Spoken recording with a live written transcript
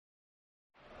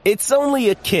It's only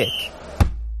a kick.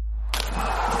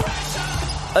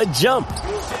 A jump.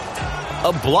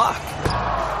 A block.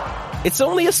 It's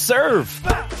only a serve.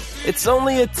 It's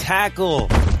only a tackle.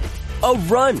 A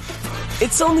run.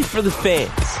 It's only for the fans.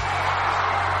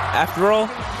 After all,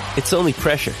 it's only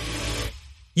pressure.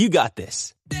 You got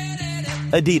this.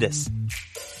 Adidas.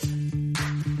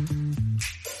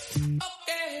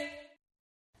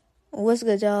 What's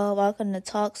good, y'all? Welcome to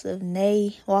Talks of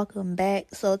Nay. Welcome back.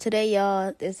 So today,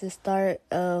 y'all, is the start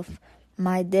of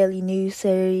my daily news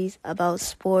series about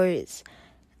sports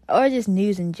or just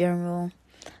news in general.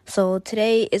 So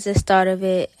today is the start of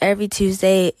it. Every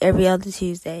Tuesday, every other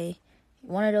Tuesday,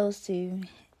 one of those two,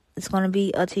 it's going to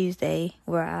be a Tuesday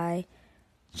where I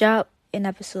drop an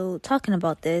episode talking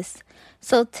about this.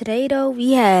 So today, though,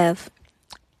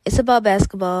 it's about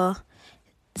basketball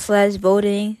 /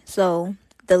 voting. So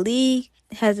the league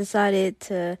has decided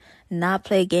to not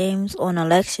play games on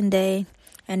election day,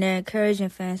 and they're encouraging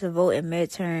fans to vote in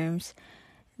midterms.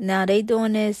 Now, they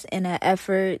doing this in an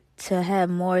effort to have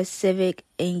more civic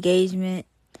engagement,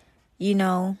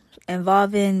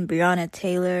 involving Breonna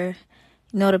Taylor.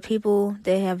 The people,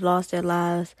 they have lost their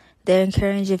lives. They're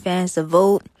encouraging fans to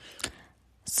vote.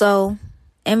 So,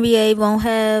 NBA won't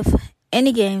have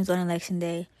any games on election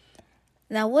day.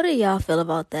 Now, what do y'all feel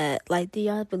about that? Like, do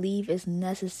y'all believe it's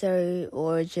necessary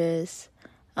or just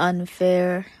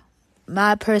unfair?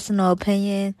 My personal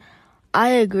opinion, I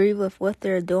agree with what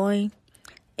they're doing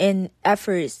in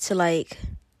efforts to,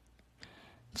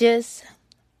 just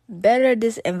better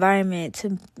this environment,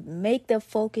 to make the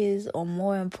focus on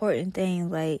more important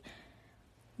things.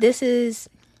 This is,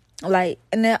 and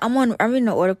then I'm reading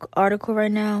an article right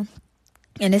now.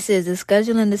 And it says the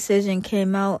scheduling decision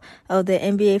came out of the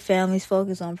NBA family's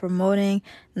focus on promoting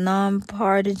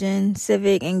nonpartisan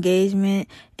civic engagement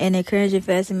and encouraging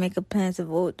fans to make a plan to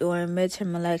vote during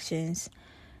midterm elections.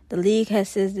 The league has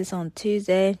said this on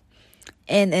Tuesday.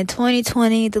 And in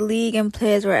 2020, the league and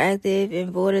players were active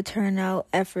in voter turnout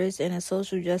efforts in a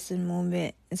social justice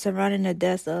movement surrounding the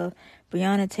deaths of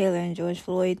Breonna Taylor and George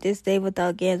Floyd. This day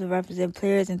without games will represent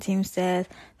players and team staff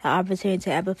the opportunity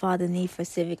to amplify the need for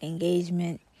civic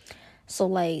engagement. So,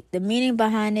 the meaning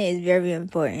behind it is very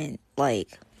important.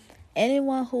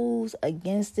 Anyone who's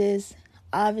against this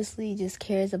obviously just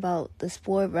cares about the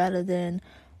sport rather than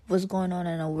what's going on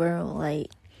in the world.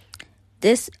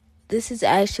 This is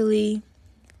actually...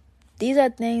 These are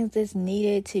things that's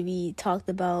needed to be talked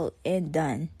about and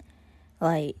done.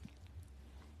 The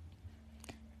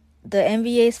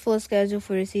NBA's full schedule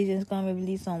for the season is going to be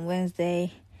released on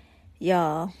Wednesday,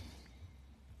 y'all.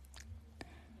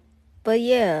 But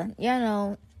yeah,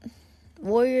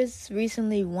 Warriors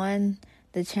recently won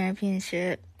the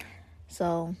championship.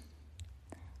 So,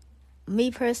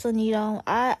 me personally,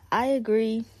 I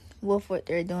agree with what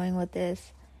they're doing with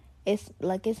this. It's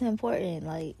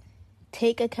important,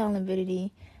 take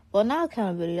accountability. Well, not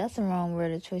accountability. That's the wrong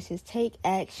word of choice. Is take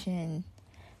action.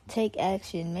 Take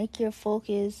action. Make your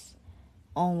focus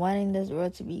on wanting this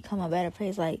world to become a better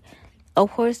place.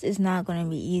 Of course, it's not going to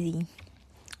be easy.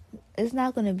 It's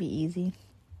not going to be easy.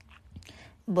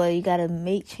 But you got to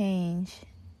make change.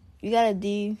 You got to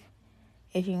do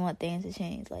if you want things to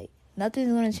change.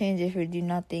 Nothing's going to change if you do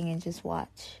nothing and just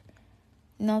watch.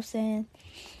 You know what I'm saying?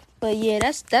 But yeah,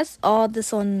 that's all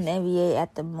this on the NBA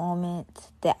at the moment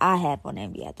that I have on the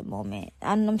NBA at the moment.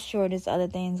 I'm sure there's other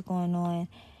things going on.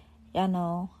 Y'all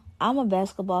know, I'm a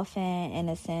basketball fan in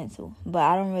a sense, but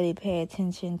I don't really pay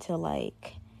attention to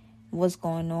what's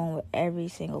going on with every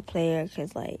single player,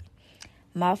 because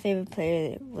my favorite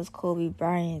player was Kobe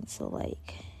Bryant. So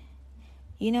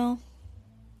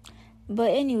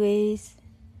But anyways,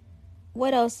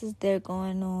 what else is there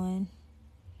going on?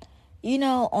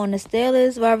 On the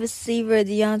Steelers, wide receiver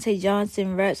Deontay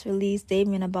Johnson reps released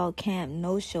statement about camp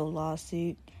no-show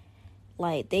lawsuit.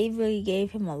 They really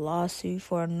gave him a lawsuit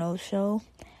for a no-show.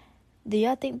 Do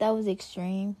y'all think that was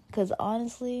extreme? Because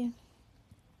honestly,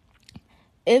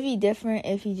 it'd be different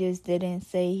if he just didn't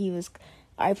say he was...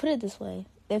 Alright, put it this way.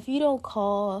 If you don't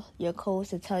call your coach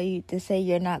to say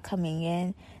you're not coming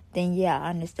in, then yeah,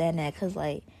 I understand that. Because,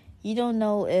 you don't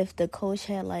know if the coach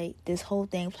had, this whole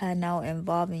thing planned out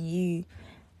involving you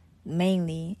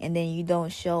mainly, and then you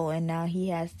don't show, and now he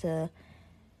has to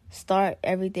start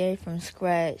everything from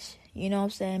scratch. You know what I'm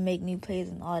saying? Make new plays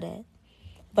and all that.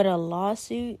 But a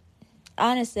lawsuit,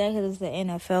 I understand because it's the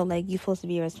NFL, you're supposed to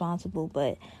be responsible,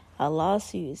 but a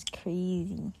lawsuit is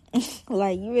crazy.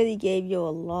 You really gave you a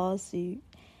lawsuit.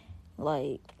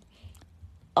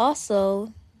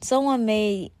 Also, someone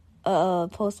made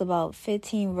post about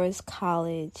 15 worst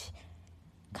college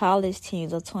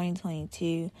teams of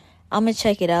 2022. I'm gonna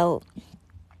check it out.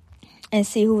 and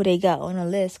see who they got on the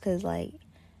list, because, like,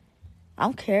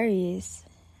 I'm curious.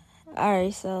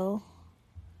 Alright, so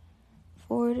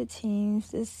for the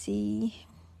teams, let's see.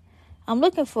 I'm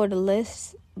looking for the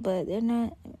list, but they're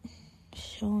not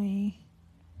showing.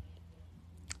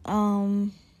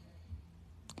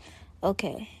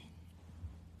 Okay.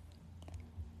 I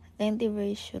think they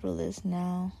already showed the list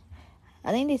now.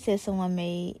 I think they said someone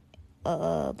made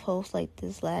a post like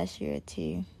this last year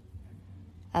too,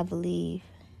 I believe.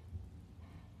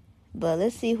 But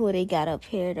let's see who they got up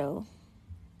here though.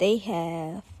 They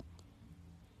got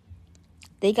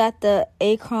the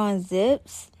Akron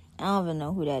Zips. I don't even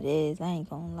know who that is. I ain't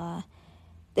gonna lie.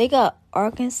 They got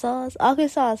Arkansas.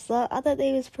 Arkansas suck. I thought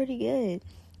they was pretty good.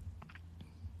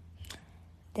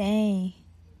 Dang.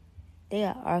 They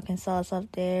got Arkansas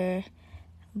up there.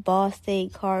 Ball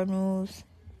State Cardinals.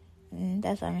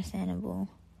 That's understandable.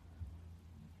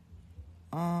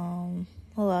 Who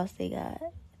else they got?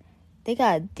 They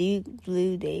got Duke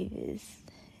Blue Devils.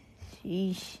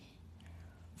 Sheesh.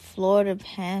 Florida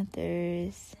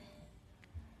Panthers.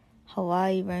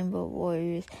 Hawaii Rainbow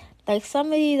Warriors. Like, some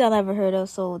of these I never heard of,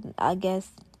 so I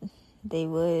guess they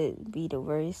would be the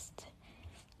worst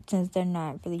since they're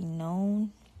not really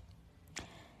known.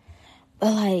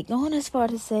 But, like, going as far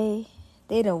to say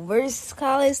they the worst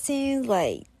college teams,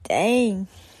 like, dang.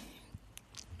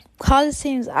 College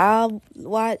teams I've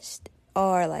watched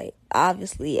are, like,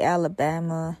 obviously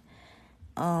Alabama.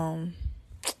 I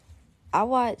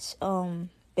watch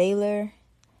Baylor.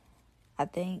 I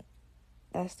think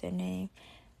that's their name.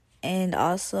 And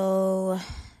also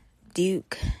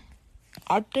Duke.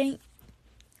 I think.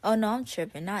 Oh no, I'm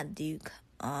tripping. Not Duke.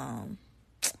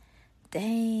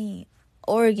 Dang.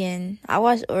 Oregon. I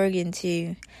watch Oregon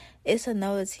too. It's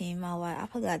another team I watch. I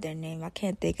forgot their name. I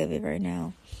can't think of it right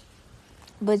now.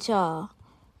 But y'all,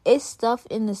 it's stuff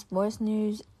in the sports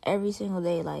news every single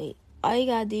day. Like, all you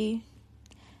gotta do,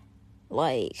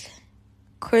 like,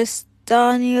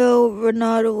 Cristiano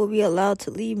Ronaldo will be allowed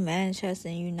to leave Manchester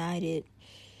United.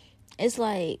 It's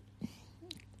like,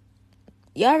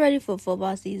 y'all ready for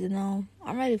football season though?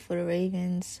 I'm ready for the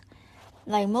Ravens.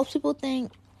 Like, most people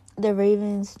think the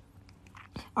Ravens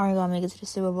aren't gonna make it to the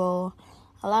Super Bowl.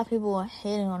 A lot of people are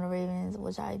hating on the Ravens,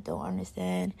 which I don't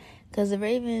understand. Because the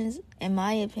Ravens, in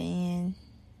my opinion,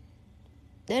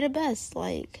 they're the best.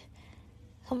 Like,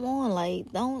 come on, like,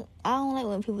 I don't like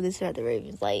when people disrespect the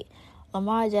Ravens. Like,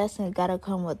 Lamar Jackson gotta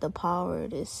come with the power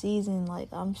this season. Like,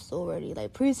 I'm so ready.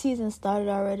 Like, preseason started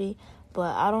already,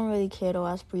 but I don't really care to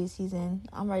watch preseason.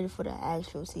 I'm ready for the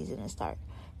actual season to start.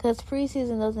 Because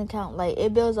preseason doesn't count. Like,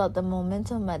 it builds up the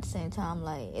momentum at the same time.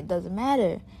 Like, it doesn't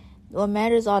matter. What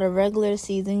matters are the regular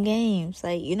season games.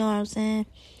 Like, you know what I'm saying?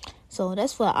 So,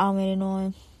 that's what I'm waiting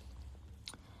on.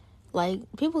 Like,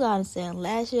 people gotta understand,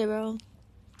 last year, bro,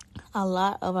 a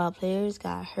lot of our players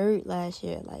got hurt last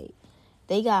year. Like,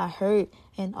 they got hurt.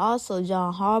 And also,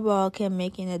 John Harbaugh kept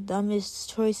making the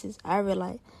dumbest choices ever.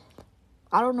 Like,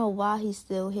 I don't know why he's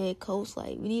still head coach.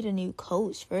 Like, we need a new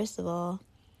coach, first of all.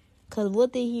 Because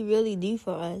what did he really do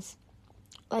for us?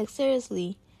 Like,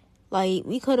 seriously. Like,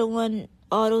 we could have won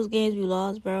all those games we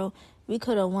lost, bro. We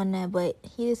could have won that, but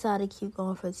he decided to keep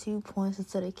going for 2 points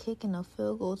instead of kicking a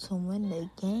field goal to win the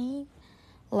game.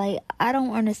 Like, I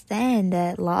don't understand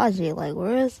that logic. Like,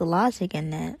 where is the logic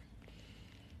in that?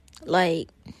 Like,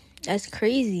 that's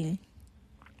crazy.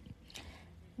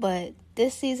 But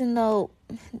this season, though,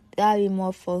 gotta be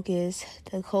more focused.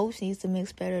 The coach needs to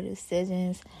make better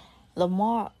decisions.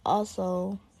 Lamar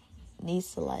also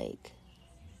needs to, like,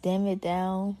 dim it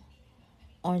down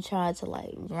on trying to,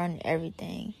 like, run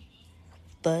everything.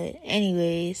 But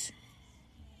anyways,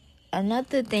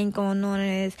 another thing going on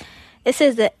is, it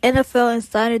says the NFL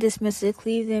insider dismissed the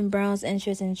Cleveland Browns'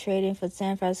 interest in trading for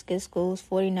San Francisco's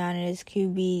 49ers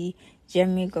QB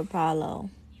Jimmy Garoppolo.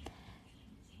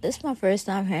 This is my first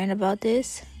time hearing about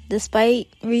this. Despite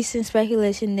recent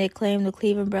speculation that claimed the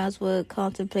Cleveland Browns would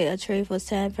contemplate a trade for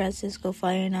San Francisco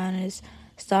 49ers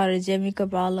starter Jimmy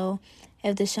Garoppolo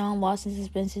if Deshaun Watson's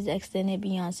suspension is extended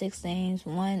beyond 6 games,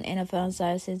 one NFL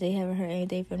insider says they haven't heard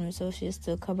anything from their associates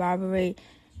to corroborate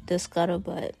the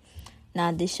scuttlebutt.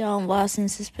 Now, Deshaun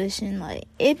Watson's suspension, like,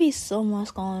 it be so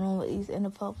much going on with these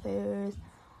NFL players.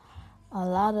 A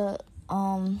lot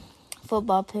of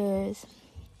football players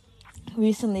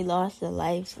recently lost their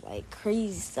lives, like,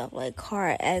 crazy stuff, like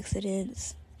car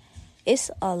accidents. It's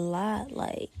a lot.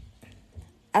 Like,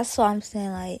 that's what I'm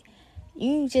saying. Like,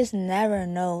 you just never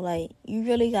know. Like, you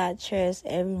really gotta trust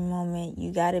every moment.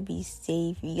 You gotta be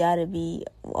safe. You gotta be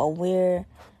aware.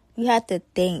 You have to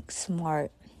think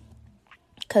smart.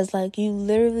 Because, like, you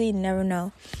literally never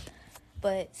know.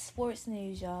 But sports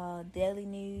news, y'all. Daily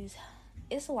news.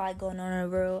 it's a lot going on in the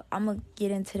world. I'm gonna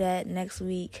get into that next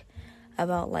week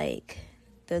about like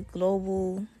the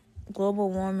global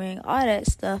warming, all that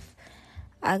stuff.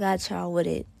 I got y'all with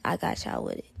it.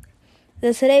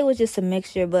 So today was just a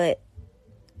mixture, but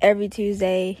every other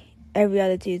Tuesday,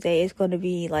 it's going to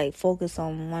be like focused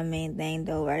on one main thing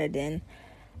though, rather than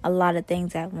a lot of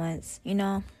things at once, you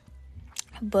know.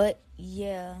 But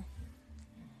yeah,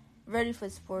 ready for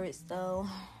sports though.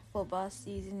 Football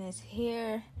season is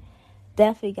here.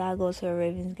 Definitely gotta go to a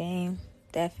Ravens game.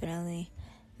 Definitely.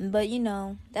 But you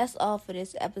know, that's all for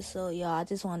this episode, y'all. I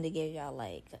just wanted to give y'all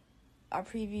like a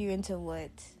preview into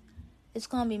what it's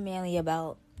gonna be mainly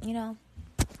about, you know.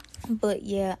 But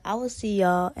yeah, I will see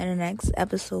y'all in the next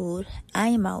episode. I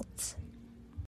am out.